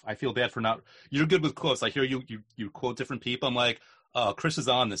 I feel bad for not, you're good with quotes. I hear you quote different people. I'm like, Chris is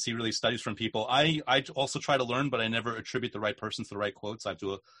on this. He really studies from people. I also try to learn, but I never attribute the right person to the right quotes. I have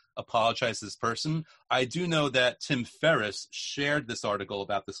to apologize to this person. I do know that Tim Ferriss shared this article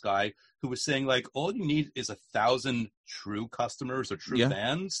about this guy who was saying, like, all you need is 1,000 true customers or true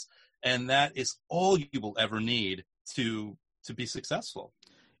fans, and that is all you will ever need to be successful.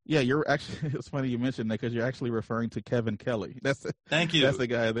 Yeah, you're actually, it's funny you mentioned that because you're actually referring to Kevin Kelly. Thank you. That's the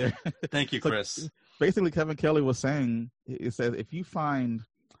guy there. Thank you, Chris. So basically, Kevin Kelly was saying, it says, if you find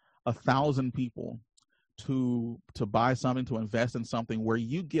 1,000 people to buy something, to invest in something where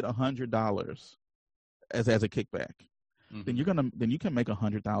you get $100 as a kickback, then you can make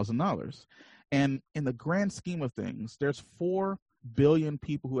 $100,000. And in the grand scheme of things, there's 4 billion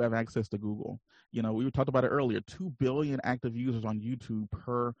people who have access to Google. We talked about it earlier, 2 billion active users on YouTube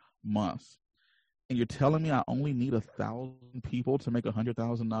per month. And you're telling me I only need 1,000 people to make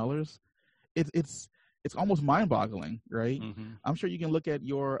 $100,000? It's almost mind-boggling, right? I'm sure you can look at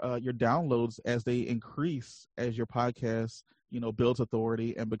your downloads as they increase as your podcast, builds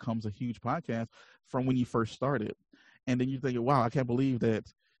authority and becomes a huge podcast from when you first started. And then you're thinking, wow, I can't believe that,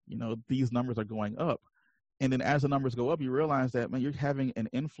 these numbers are going up. And then as the numbers go up, you realize that, man, you're having an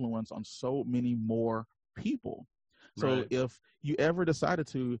influence on so many more people. So Right. if you ever decided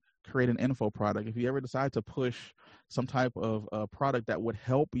to create an info product, if you ever decide to push some type of product that would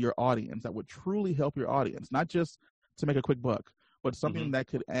help your audience, that would truly help your audience, not just to make a quick buck, but something Mm-hmm. that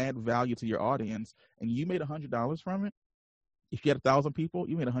could add value to your audience, and you made $100 from it. If you had 1,000 people,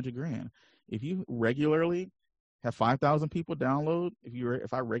 you made $100,000. If you regularly have 5,000 people download,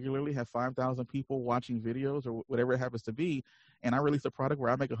 if I regularly have 5,000 people watching videos or whatever it happens to be, and I release a product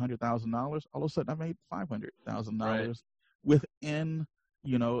where I make $100,000, all of a sudden I made Right. $500,000 within.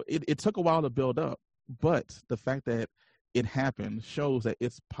 It took a while to build up, but the fact that it happened shows that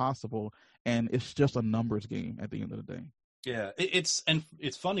it's possible, and it's just a numbers game at the end of the day. Yeah, it's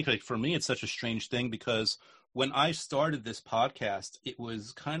funny. Like for me, it's such a strange thing because when I started this podcast, it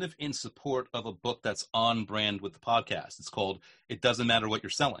was kind of in support of a book that's on brand with the podcast. It's called "It Doesn't Matter What You're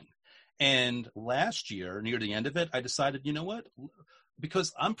Selling." And last year, near the end of it, I decided, you know what?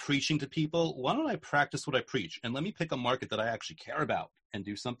 Because I'm preaching to people, why don't I practice what I preach? And let me pick a market that I actually care about and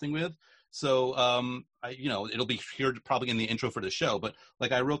do something with. So, it'll be here probably in the intro for the show, but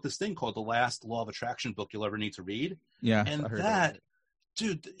like I wrote this thing called The Last Law of Attraction Book You'll Ever Need to Read. Yes, And I heard that,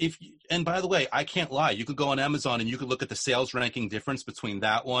 dude, and by the way, I can't lie. You could go on Amazon and you could look at the sales ranking difference between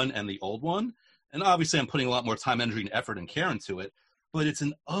that one and the old one. And obviously I'm putting a lot more time, energy, and effort and care into it. But it's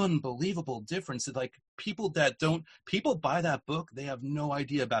an unbelievable difference. It's like people buy that book, they have no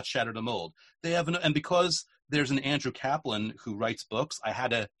idea about Shatter the Mold. And because there's an Andrew Kaplan who writes books, I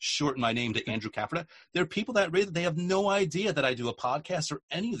had to shorten my name to Andrew Kaplan. There are people that read it, they have no idea that I do a podcast or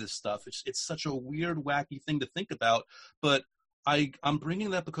any of this stuff. It's such a weird, wacky thing to think about. But I'm bringing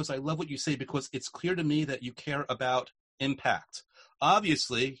that because I love what you say, because it's clear to me that you care about impact.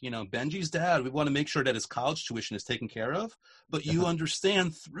 Obviously, Benji's dad, we want to make sure that his college tuition is taken care of, but you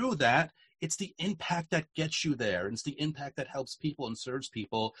understand through that, it's the impact that gets you there. And it's the impact that helps people and serves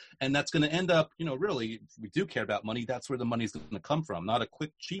people. And that's going to end up, really, if we do care about money, that's where the money's going to come from. Not a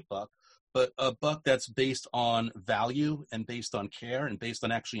quick, cheap buck, but a buck that's based on value and based on care and based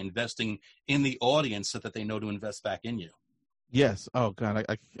on actually investing in the audience so that they know to invest back in you. Yes. Oh God,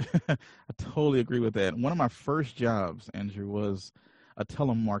 I I totally agree with that. One of my first jobs, Andrew, was a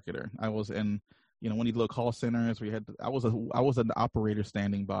telemarketer. I was in, one of these little call centers where I was an operator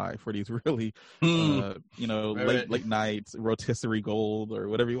standing by for these really, Right. late nights, rotisserie gold or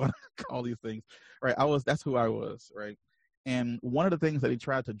whatever you want to call these things. Right. That's who I was. Right. And one of the things that he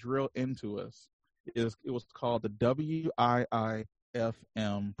tried to drill into us it was called the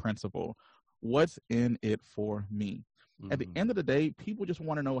WIIFM principle. What's in it for me? At the end of the day, people just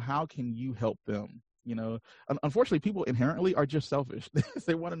want to know, how can you help them? Unfortunately, people inherently are just selfish.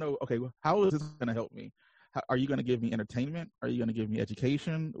 They want to know, okay, well, how is this going to help me? Are you going to give me entertainment? Are you going to give me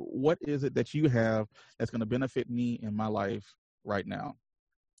education? What is it that you have that's going to benefit me in my life right now?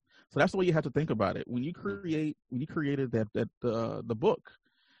 So that's the way you have to think about it. When you created the book,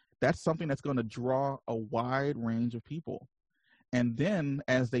 that's something that's going to draw a wide range of people. And then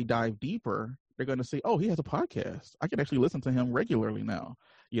as they dive deeper, they're going to say, oh, he has a podcast. I can actually listen to him regularly now,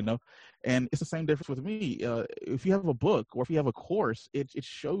 and it's the same difference with me. If you have a book or if you have a course, it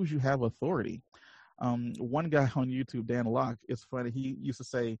shows you have authority. One guy on YouTube, Dan Locke, it's funny. He used to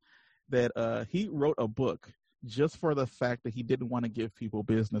say that he wrote a book just for the fact that he didn't want to give people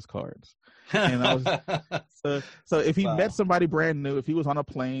business cards. And I was, so if he met somebody brand new, if he was on a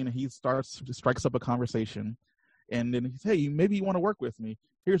plane and he strikes up a conversation, and then he says, hey, maybe you want to work with me.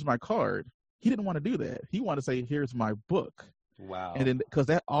 Here's my card. He didn't want to do that. He wanted to say, here's my book. Wow. And then, because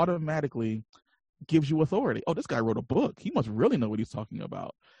that automatically gives you authority. Oh, this guy wrote a book. He must really know what he's talking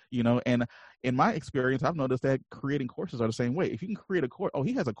about. And in my experience, I've noticed that creating courses are the same way. If you can create a course, oh,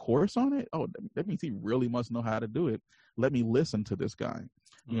 he has a course on it. Oh, that means he really must know how to do it. Let me listen to this guy,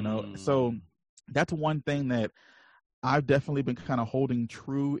 So that's one thing that I've definitely been kind of holding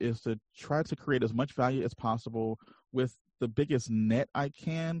true, is to try to create as much value as possible with the biggest net I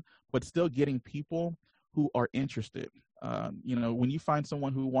can, but still getting people who are interested. When you find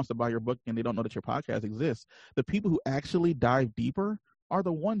someone who wants to buy your book and they don't know that your podcast exists, the people who actually dive deeper are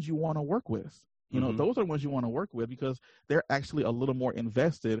the ones you want to work with. Those are the ones you want to work with, because they're actually a little more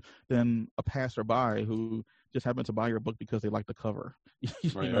invested than a passerby who just happened to buy your book because they like the cover.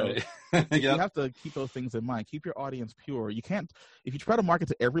 Right. You have to keep those things in mind. Keep your audience pure. You can't, if you try to market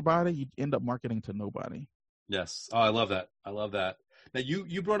to everybody, you end up marketing to nobody. Yes. Oh, I love that. Now,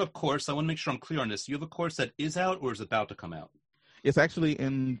 you brought up course. I want to make sure I'm clear on this. You have a course that is out or is about to come out? It's actually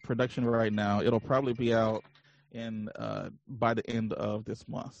in production right now. It'll probably be out by the end of this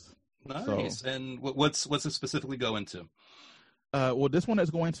month. Nice. So, and what's it specifically go into? Well, this one is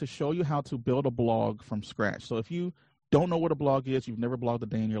going to show you how to build a blog from scratch. So if you don't know what a blog is, you've never blogged a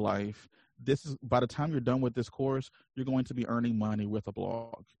day in your life, this is, by the time you're done with this course, you're going to be earning money with a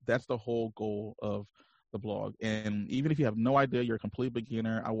blog. That's the whole goal of the blog. And even if you have no idea, you're a complete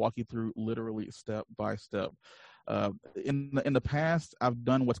beginner, I walk you through literally step by step. In the past, I've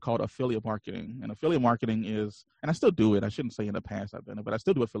done what's called affiliate marketing, and affiliate marketing is, and I still do it. I shouldn't say in the past I've done it, but I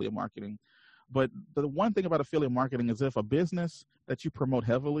still do affiliate marketing. But the one thing about affiliate marketing is if a business that you promote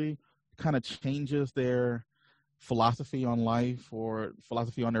heavily kind of changes their philosophy on life or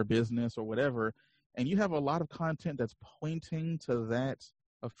philosophy on their business or whatever, and you have a lot of content that's pointing to that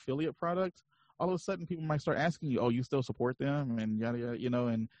affiliate product, all of a sudden people might start asking you, oh, you still support them, and yada yada, you know,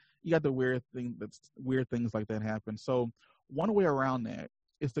 and you got the weird things like that happen. So one way around that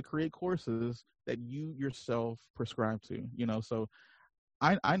is to create courses that you yourself prescribe to, you know. So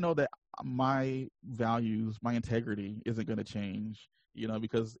I know that my values, my integrity isn't going to change, you know,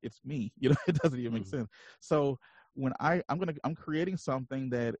 because it's me, you know, it doesn't even make sense. So when I'm creating something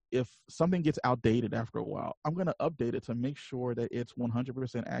that if something gets outdated after a while, I'm going to update it to make sure that it's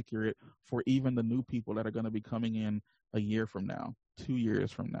 100% accurate for even the new people that are going to be coming in a year from now, 2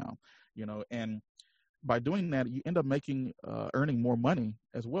 years from now, you know. And by doing that, you end up earning more money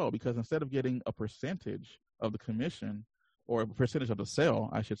as well, because instead of getting a percentage of the commission, or a percentage of the sale,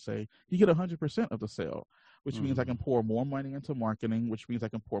 I should say, you get 100% of the sale, which means I can pour more money into marketing, which means I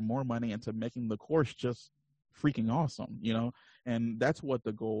can pour more money into making the course just freaking awesome, you know. And that's what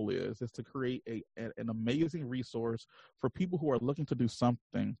the goal is to create an amazing resource for people who are looking to do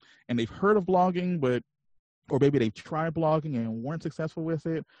something, and they've heard of blogging, or maybe they've tried blogging and weren't successful with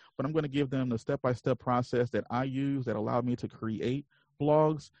it, but I'm going to give them the step-by-step process that I use that allowed me to create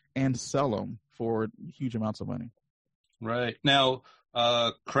blogs and sell them for huge amounts of money. Right. Now,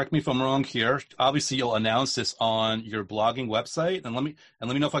 correct me if I'm wrong here. Obviously, you'll announce this on your blogging website. And let me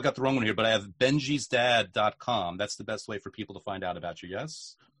know if I got the wrong one here, but I have benjisdad.com. That's the best way for people to find out about you,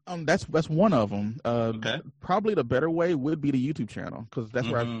 yes? That's one of them. Okay. Probably the better way would be the YouTube channel, because that's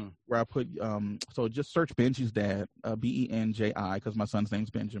where I put. So just search Benji's Dad, Benji, because my son's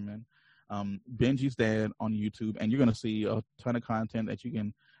name's Benjamin. Benji's Dad on YouTube, and you're going to see a ton of content that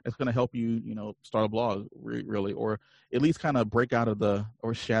it's going to help you, you know, start a blog really, or at least kind of break out of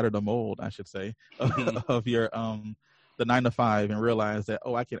or shatter the mold, I should say, of your the 9 to 5, and realize that,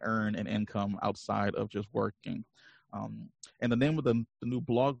 oh, I can earn an income outside of just working. And the name of the new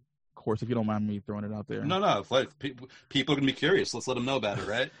blog course, if you don't mind me throwing it out there. No, like, people are going to be curious. Let's let them know about it,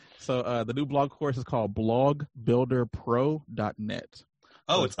 right? So the new blog course is called blogbuilderpro.net.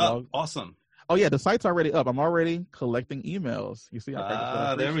 Oh, it's up. Awesome. Oh yeah, the site's already up. I'm already collecting emails. You see,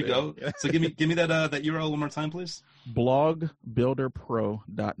 there we go. So give me that URL one more time, please.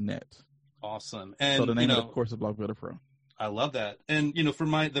 Blogbuilderpro.net. Awesome. And so the name of the course is Blog Builder Pro. I love that. And you know, for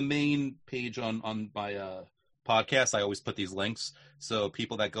the main page on my podcast, I always put these links. So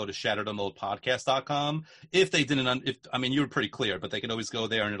people that go to shatterthemoldpodcast.com, if they didn't, you were pretty clear, but they can always go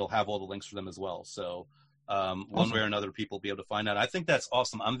there and it'll have all the links for them as well. So one way or another, people will be able to find out. I think that's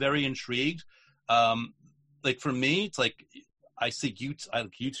awesome. I'm very intrigued. Like for me, it's like I see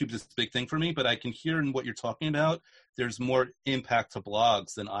YouTube is a big thing for me, but I can hear in what you're talking about, there's more impact to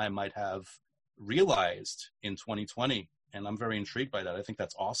blogs than I might have realized in 2020. And I'm very intrigued by that. I think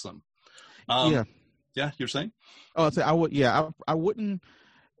that's awesome. Yeah, you're saying? Oh, I'd say I would. Yeah, I wouldn't.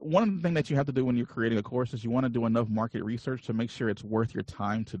 One of the things that you have to do when you're creating a course is you want to do enough market research to make sure it's worth your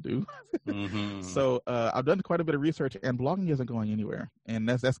time to do. So I've done quite a bit of research, and blogging isn't going anywhere. And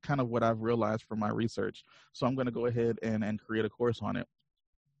that's kind of what I've realized from my research. So I'm going to go ahead and create a course on it.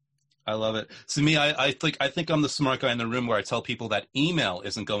 I love it. So me, I think I'm the smart guy in the room where I tell people that email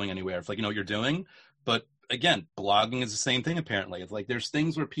isn't going anywhere. It's like, you know what you're doing. But again, blogging is the same thing, apparently. It's like there's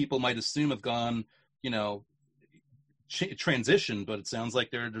things where people might assume have gone, you know, transition, but it sounds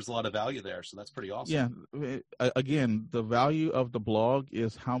like there's a lot of value there. So that's pretty awesome. Yeah. Again, the value of the blog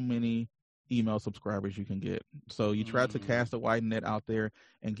is how many email subscribers you can get. So you try to cast a wide net out there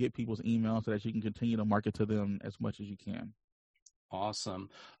and get people's emails so that you can continue to market to them as much as you can. Awesome.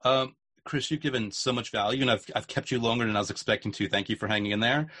 Chris, you've given so much value, and I've kept you longer than I was expecting to. Thank you for hanging in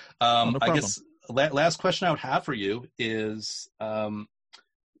there. No I guess last question I would have for you is,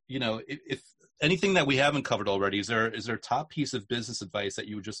 you know, if anything that we haven't covered already, is there a top piece of business advice that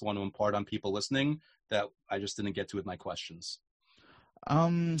you would just want to impart on people listening that I just didn't get to with my questions?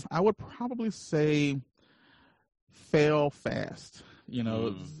 I would probably say fail fast, you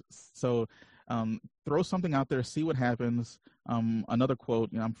know, so throw something out there, see what happens. Another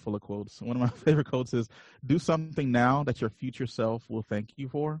quote, you know, I'm full of quotes. One of my favorite quotes is, do something now that your future self will thank you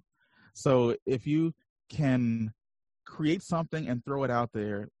for. So if you can create something and throw it out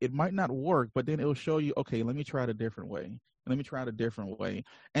there, it might not work, but then it'll show you, okay, let me try it a different way. let me try it a different way.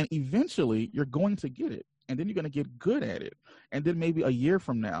 And eventually you're going to get it. And then you're going to get good at it. And then maybe a year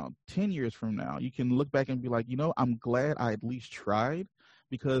from now, 10 years from now, you can look back and be like, I'm glad I at least tried,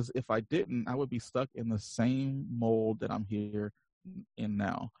 because if I didn't, I would be stuck in the same mold that I'm here in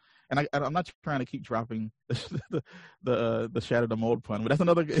now. And I'm not trying to keep dropping the shatter the mold pun, but that's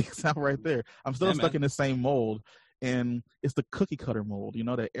another example right there. I'm still stuck in the same mold, and it's the cookie cutter mold,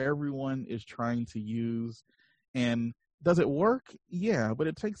 that everyone is trying to use. And does it work? Yeah, but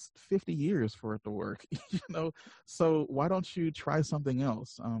it takes 50 years for it to work, So why don't you try something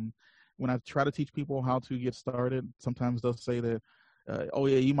else? When I try to teach people how to get started, sometimes they'll say that,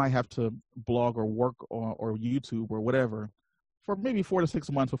 you might have to blog or work or YouTube or whatever for maybe 4 to 6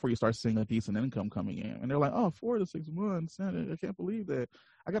 months before you start seeing a decent income coming in. And they're like, 4 to 6 months, I can't believe that.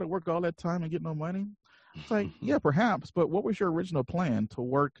 I got to work all that time and get no money. It's like, yeah, perhaps, but what was your original plan? To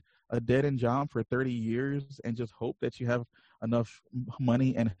work a dead-end job for 30 years and just hope that you have enough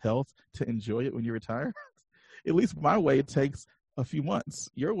money and health to enjoy it when you retire? At least my way takes a few months.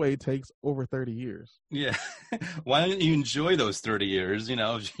 Your way takes over 30 years. Yeah. Why don't you enjoy those 30 years? You're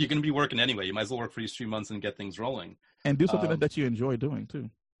going to be working anyway. You might as well work for these 3 months and get things rolling. And do something that you enjoy doing too.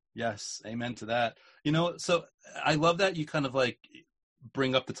 Yes. Amen to that. So I love that you kind of like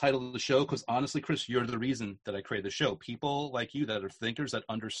bring up the title of the show, because honestly, Chris, you're the reason that I created the show. People like you that are thinkers that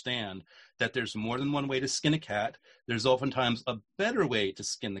understand that there's more than one way to skin a cat. There's oftentimes a better way to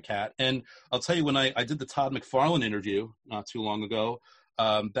skin the cat. And I'll tell you, when I did the Todd McFarlane interview not too long ago,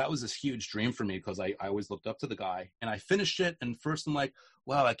 that was this huge dream for me, because I always looked up to the guy, and I finished it. And first I'm like,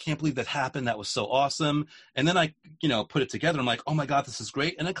 wow, I can't believe that happened. That was so awesome. And then I, put it together. I'm like, oh my God, this is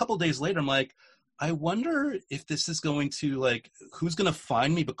great. And a couple of days later, I'm like, I wonder if this is going to, who's going to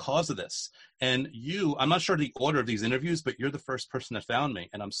find me because of this? And I'm not sure the order of these interviews, but you're the first person that found me.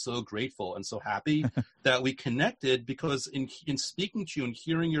 And I'm so grateful and so happy that we connected, because in speaking to you and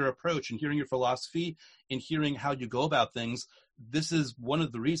hearing your approach and hearing your philosophy and hearing how you go about things, this is one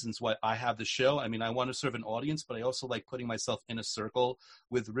of the reasons why I have the show. I mean, I want to serve an audience, but I also like putting myself in a circle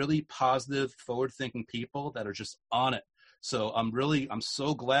with really positive, forward-thinking people that are just on it. So I'm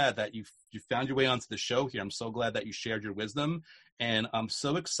so glad that you found your way onto the show here. I'm so glad that you shared your wisdom, and I'm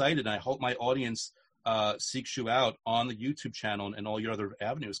so excited. And I hope my audience seeks you out on the YouTube channel and all your other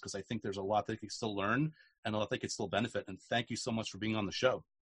avenues, because I think there's a lot they can still learn and a lot they can still benefit. And thank you so much for being on the show.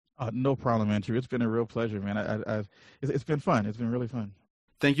 No problem, Andrew. It's been a real pleasure, man. It's been fun. It's been really fun.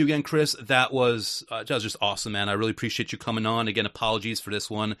 Thank you again, Chris. That was just awesome, man. I really appreciate you coming on. Again, apologies for this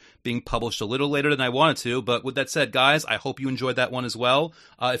one being published a little later than I wanted to. But with that said, guys, I hope you enjoyed that one as well.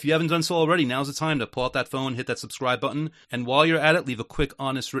 If you haven't done so already, now's the time to pull out that phone, hit that subscribe button. And while you're at it, leave a quick,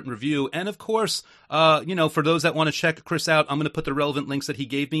 honest written review. And of course, for those that want to check Chris out, I'm going to put the relevant links that he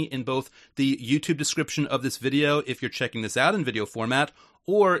gave me in both the YouTube description of this video, if you're checking this out in video format,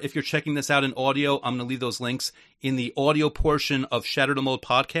 or if you're checking this out in audio, I'm going to leave those links in the audio portion of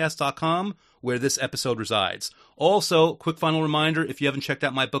shatterthemoldpodcast.com, where this episode resides. Also, quick final reminder, if you haven't checked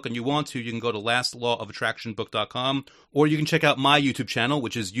out my book and you want to, you can go to lastlawofattractionbook.com, or you can check out my YouTube channel,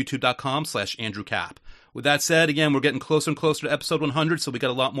 which is youtube.com/Andrew Capp. With that said, again, we're getting closer and closer to episode 100, so we got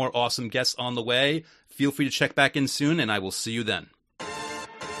a lot more awesome guests on the way. Feel free to check back in soon, and I will see you then.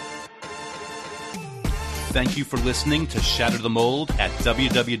 Thank you for listening to Shatter the Mold at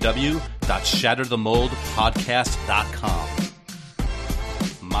www.shatterthemoldpodcast.com.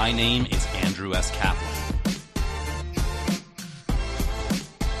 My name is Andrew S. Kaplan.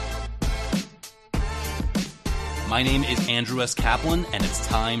 My name is Andrew S. Kaplan, and it's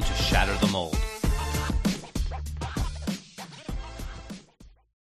time to shatter the mold.